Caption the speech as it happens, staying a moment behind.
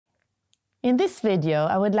In this video,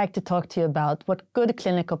 I would like to talk to you about what good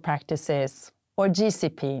clinical practice is, or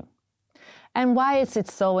GCP, and why is it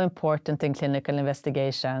so important in clinical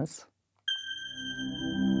investigations.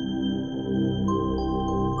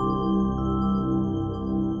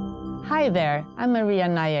 Hi there, I'm Maria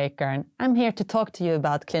Nyakern. I'm here to talk to you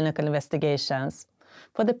about clinical investigations.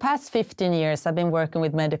 For the past 15 years, I've been working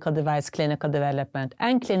with medical device clinical development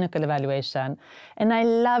and clinical evaluation, and I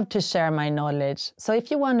love to share my knowledge. So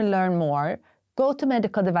if you want to learn more, go to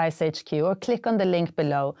Medical Device HQ or click on the link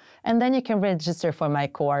below, and then you can register for my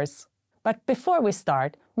course. But before we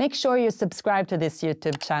start, make sure you subscribe to this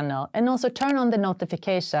YouTube channel and also turn on the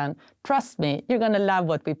notification. Trust me, you're going to love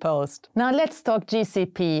what we post. Now let's talk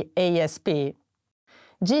GCP ASP.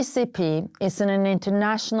 GCP is an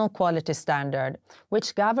international quality standard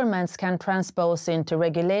which governments can transpose into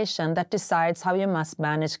regulation that decides how you must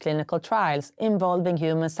manage clinical trials involving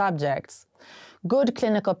human subjects. Good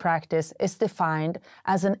clinical practice is defined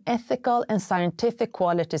as an ethical and scientific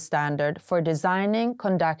quality standard for designing,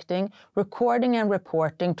 conducting, recording and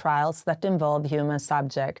reporting trials that involve human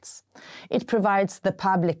subjects. It provides the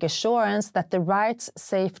public assurance that the rights,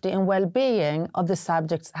 safety and well-being of the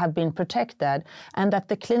subjects have been protected and that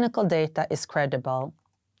the clinical data is credible.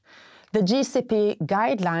 The GCP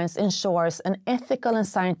guidelines ensures an ethical and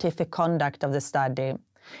scientific conduct of the study.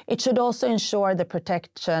 It should also ensure the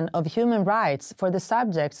protection of human rights for the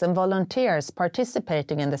subjects and volunteers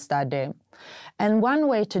participating in the study. And one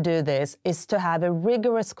way to do this is to have a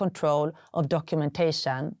rigorous control of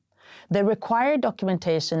documentation. The required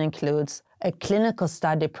documentation includes a clinical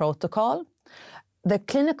study protocol. The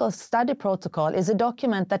clinical study protocol is a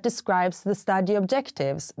document that describes the study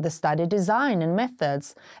objectives, the study design and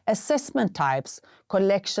methods, assessment types,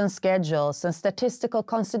 collection schedules, and statistical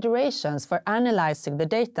considerations for analyzing the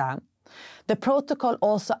data. The protocol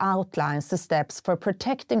also outlines the steps for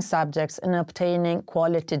protecting subjects and obtaining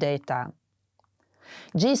quality data.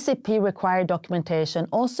 GCP required documentation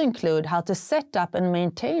also include how to set up and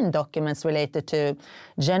maintain documents related to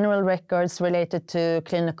general records related to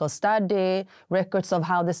clinical study, records of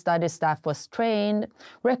how the study staff was trained,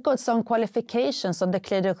 records on qualifications on the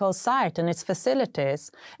clinical site and its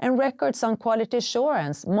facilities, and records on quality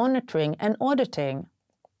assurance, monitoring, and auditing.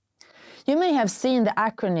 You may have seen the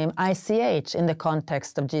acronym ICH in the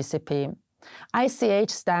context of GCP. ICH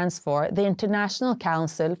stands for the International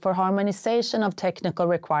Council for Harmonization of Technical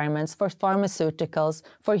Requirements for Pharmaceuticals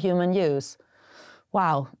for Human Use.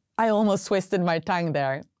 Wow, I almost twisted my tongue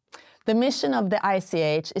there. The mission of the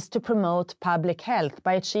ICH is to promote public health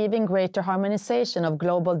by achieving greater harmonization of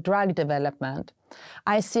global drug development.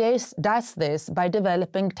 ICH does this by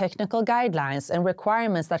developing technical guidelines and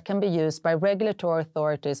requirements that can be used by regulatory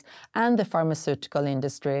authorities and the pharmaceutical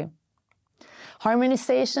industry.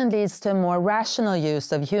 Harmonization leads to a more rational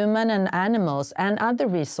use of human and animals and other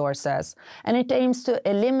resources, and it aims to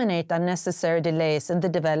eliminate unnecessary delays in the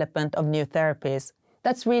development of new therapies.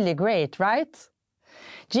 That's really great, right?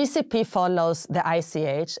 GCP follows the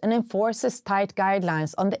ICH and enforces tight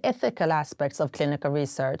guidelines on the ethical aspects of clinical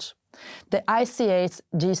research. The ICH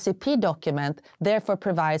GCP document therefore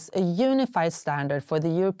provides a unified standard for the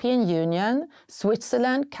European Union,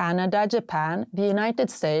 Switzerland, Canada, Japan, the United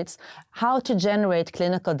States, how to generate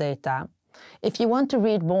clinical data. If you want to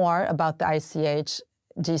read more about the ICH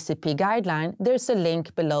GCP guideline, there's a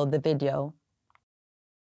link below the video.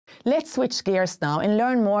 Let's switch gears now and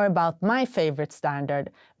learn more about my favorite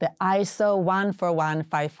standard, the ISO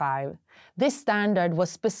 14155. This standard was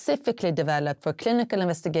specifically developed for clinical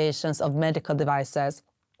investigations of medical devices.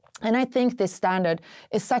 And I think this standard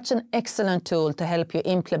is such an excellent tool to help you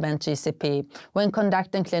implement GCP when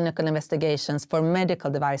conducting clinical investigations for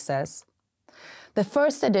medical devices. The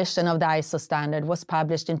first edition of the ISO standard was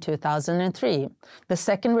published in 2003, the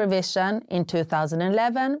second revision in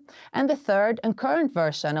 2011, and the third and current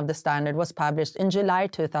version of the standard was published in July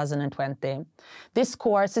 2020. This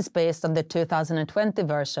course is based on the 2020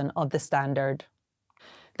 version of the standard.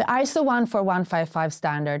 The ISO 14155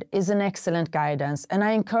 standard is an excellent guidance, and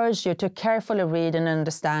I encourage you to carefully read and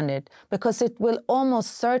understand it because it will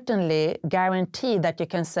almost certainly guarantee that you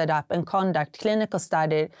can set up and conduct clinical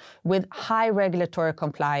study with high regulatory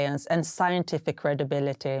compliance and scientific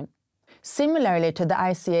credibility. Similarly to the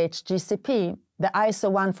ICH GCP, the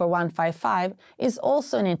ISO 14155 is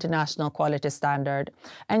also an international quality standard,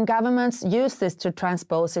 and governments use this to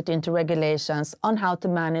transpose it into regulations on how to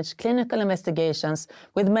manage clinical investigations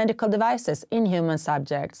with medical devices in human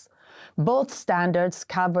subjects. Both standards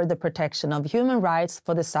cover the protection of human rights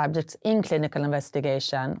for the subjects in clinical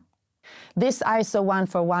investigation. This ISO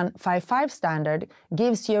 14155 standard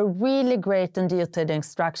gives you really great and detailed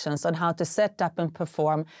instructions on how to set up and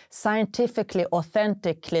perform scientifically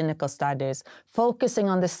authentic clinical studies, focusing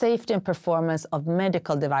on the safety and performance of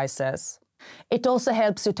medical devices. It also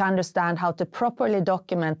helps you to understand how to properly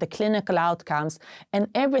document the clinical outcomes and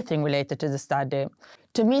everything related to the study.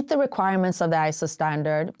 To meet the requirements of the ISO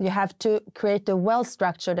standard, you have to create a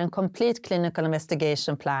well-structured and complete clinical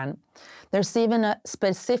investigation plan. There's even a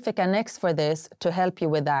specific annex for this to help you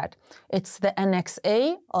with that. It's the Annex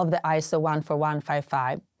A of the ISO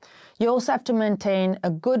 14155. You also have to maintain a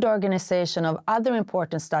good organization of other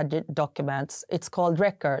important study documents. It's called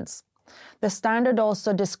records. The standard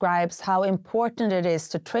also describes how important it is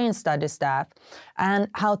to train study staff and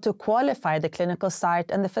how to qualify the clinical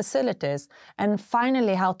site and the facilities, and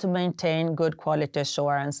finally how to maintain good quality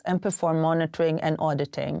assurance and perform monitoring and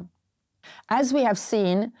auditing. As we have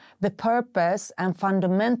seen, the purpose and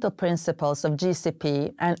fundamental principles of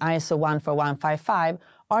GCP and ISO 14155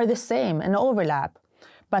 are the same and overlap.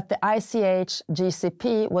 But the ICH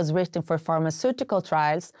GCP was written for pharmaceutical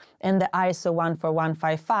trials and the ISO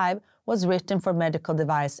 14155 was written for medical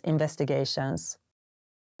device investigations.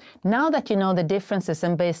 Now that you know the differences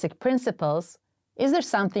and basic principles, is there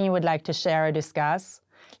something you would like to share or discuss?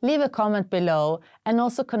 Leave a comment below and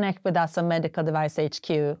also connect with us on Medical Device HQ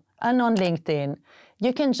and on LinkedIn.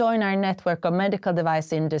 You can join our network of medical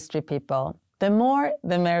device industry people. The more,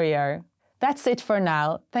 the merrier. That's it for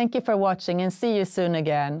now. Thank you for watching and see you soon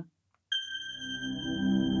again.